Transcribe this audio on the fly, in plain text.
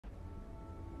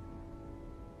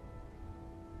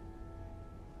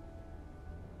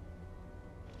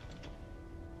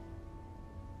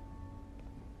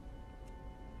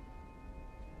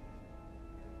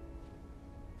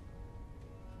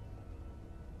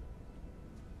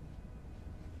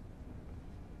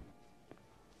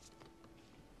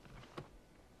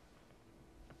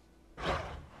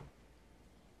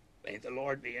the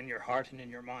Lord be in your heart and in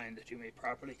your mind, that you may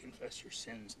properly confess your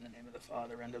sins in the name of the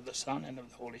Father, and of the Son, and of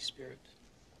the Holy Spirit.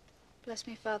 Bless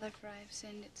me, Father, for I have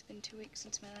sinned. It's been 2 weeks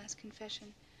since my last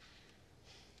confession.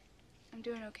 I'm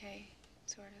doing okay,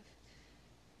 sort of.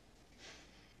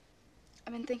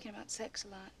 I've been thinking about sex a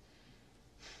lot.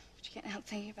 But you can't help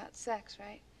thinking about sex,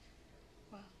 right?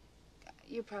 Well,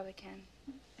 you probably can.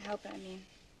 Help it, I mean.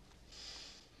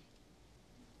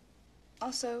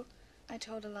 Also, I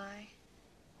told a lie.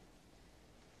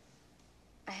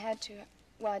 I had to.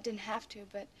 Well, I didn't have to,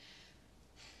 but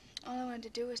all I wanted to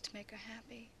do was to make her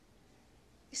happy.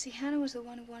 You see, Hannah was the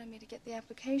one who wanted me to get the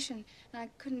application, and I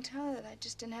couldn't tell her that I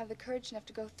just didn't have the courage enough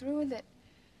to go through with it.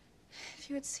 If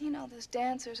you had seen all those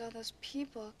dancers, all those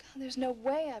people, God, there's no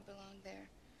way I belonged there.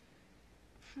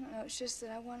 I don't know, it's just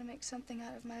that I want to make something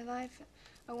out of my life.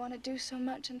 I want to do so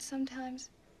much, and sometimes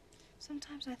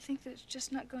I think that it's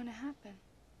just not going to happen.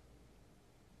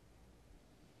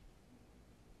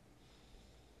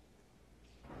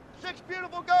 Six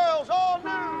beautiful girls, all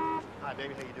nude. Hi,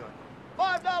 baby, how you doing?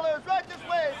 $5 right this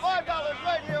way, $5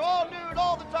 right here, all nude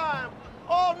all the time.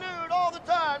 All nude all the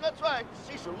time, that's right.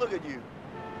 Cecil, look at you.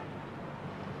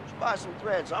 Just buy some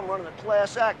threads. I'm running a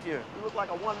class act here. You look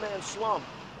like a one-man slum.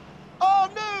 All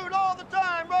nude all the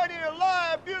time, right here,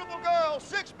 live, beautiful girls.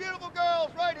 Six beautiful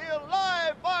girls right here,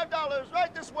 live, $5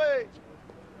 right this way.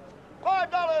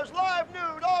 $5 live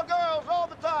nude, all girls all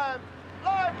the time.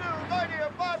 Live nude right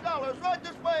here, $5 right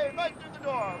this way, right through the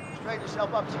door. Straighten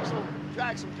yourself up, Cecil.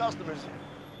 Drag some customers.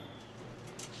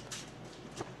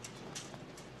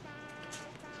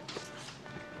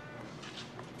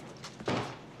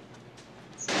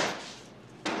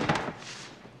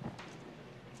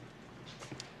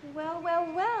 Well, well,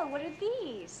 well, what are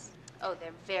these? Oh,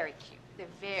 they're very cute. They're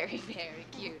very, very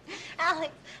cute.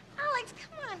 Alex,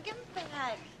 come on, give them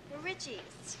back. They're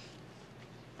Richie's.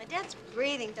 My dad's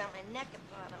breathing down my neck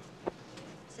about him.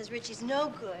 Says Richie's no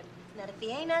good. That if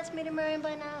he ain't asked me to marry him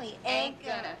by now, he ain't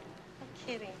gonna. I'm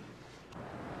kidding.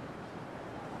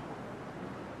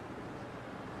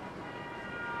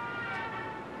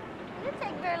 Did it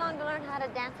take very long to learn how to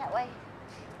dance that way?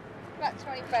 About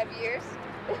 25 years.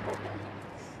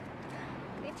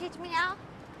 You teach me how?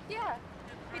 Yeah.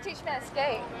 You teach me how to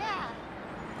skate. Yeah.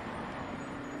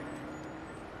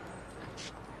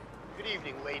 Good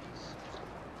evening, ladies.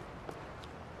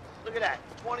 Look at that,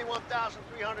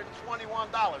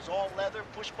 $21,321, all leather,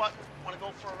 push button. Want to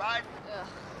go for a ride? Ugh.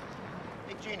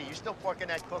 Hey, Jeannie, you still parking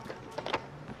that cooker?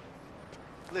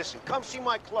 Listen, come see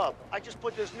my club. I just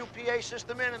put this new PA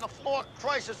system in, and the floor,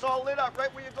 Christ, it's all lit up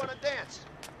right where you're gonna dance.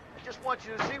 I just want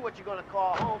you to see what you're gonna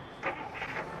call home.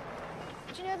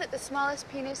 Did you know that the smallest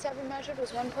penis ever measured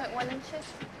was 1.1 inches?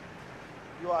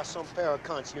 You are some pair of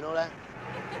cunts, you know that?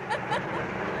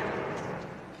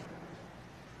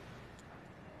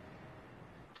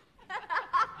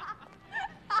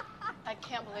 I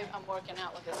can't believe I'm working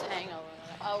out with this hangover.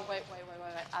 Oh, wait.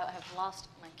 I have lost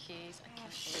my keys. I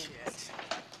can't believe this.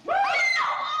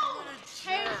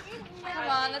 Hey, come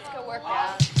on, let's go work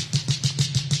out.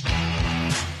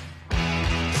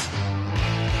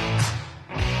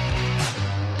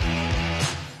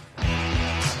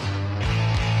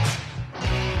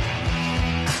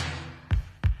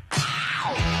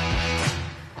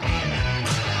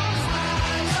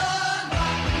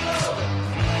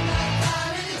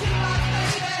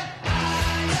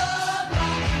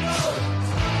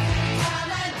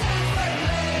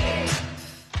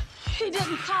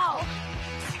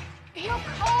 He'll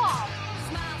call.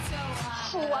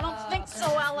 Oh, I don't think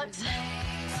so, Alex.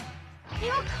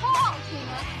 He'll call,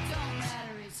 Tina.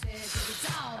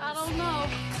 I don't know.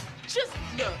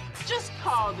 Just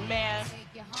call the man.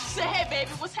 Say, hey, baby,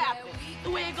 what's happening?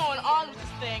 The way you're going on with this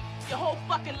thing, your whole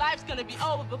fucking life's gonna be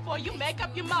over before you make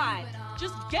up your mind.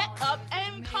 Just get up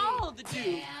and call the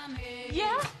dude.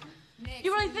 Yeah?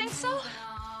 You really think so?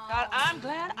 God, I'm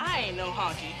glad I ain't no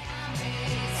honky.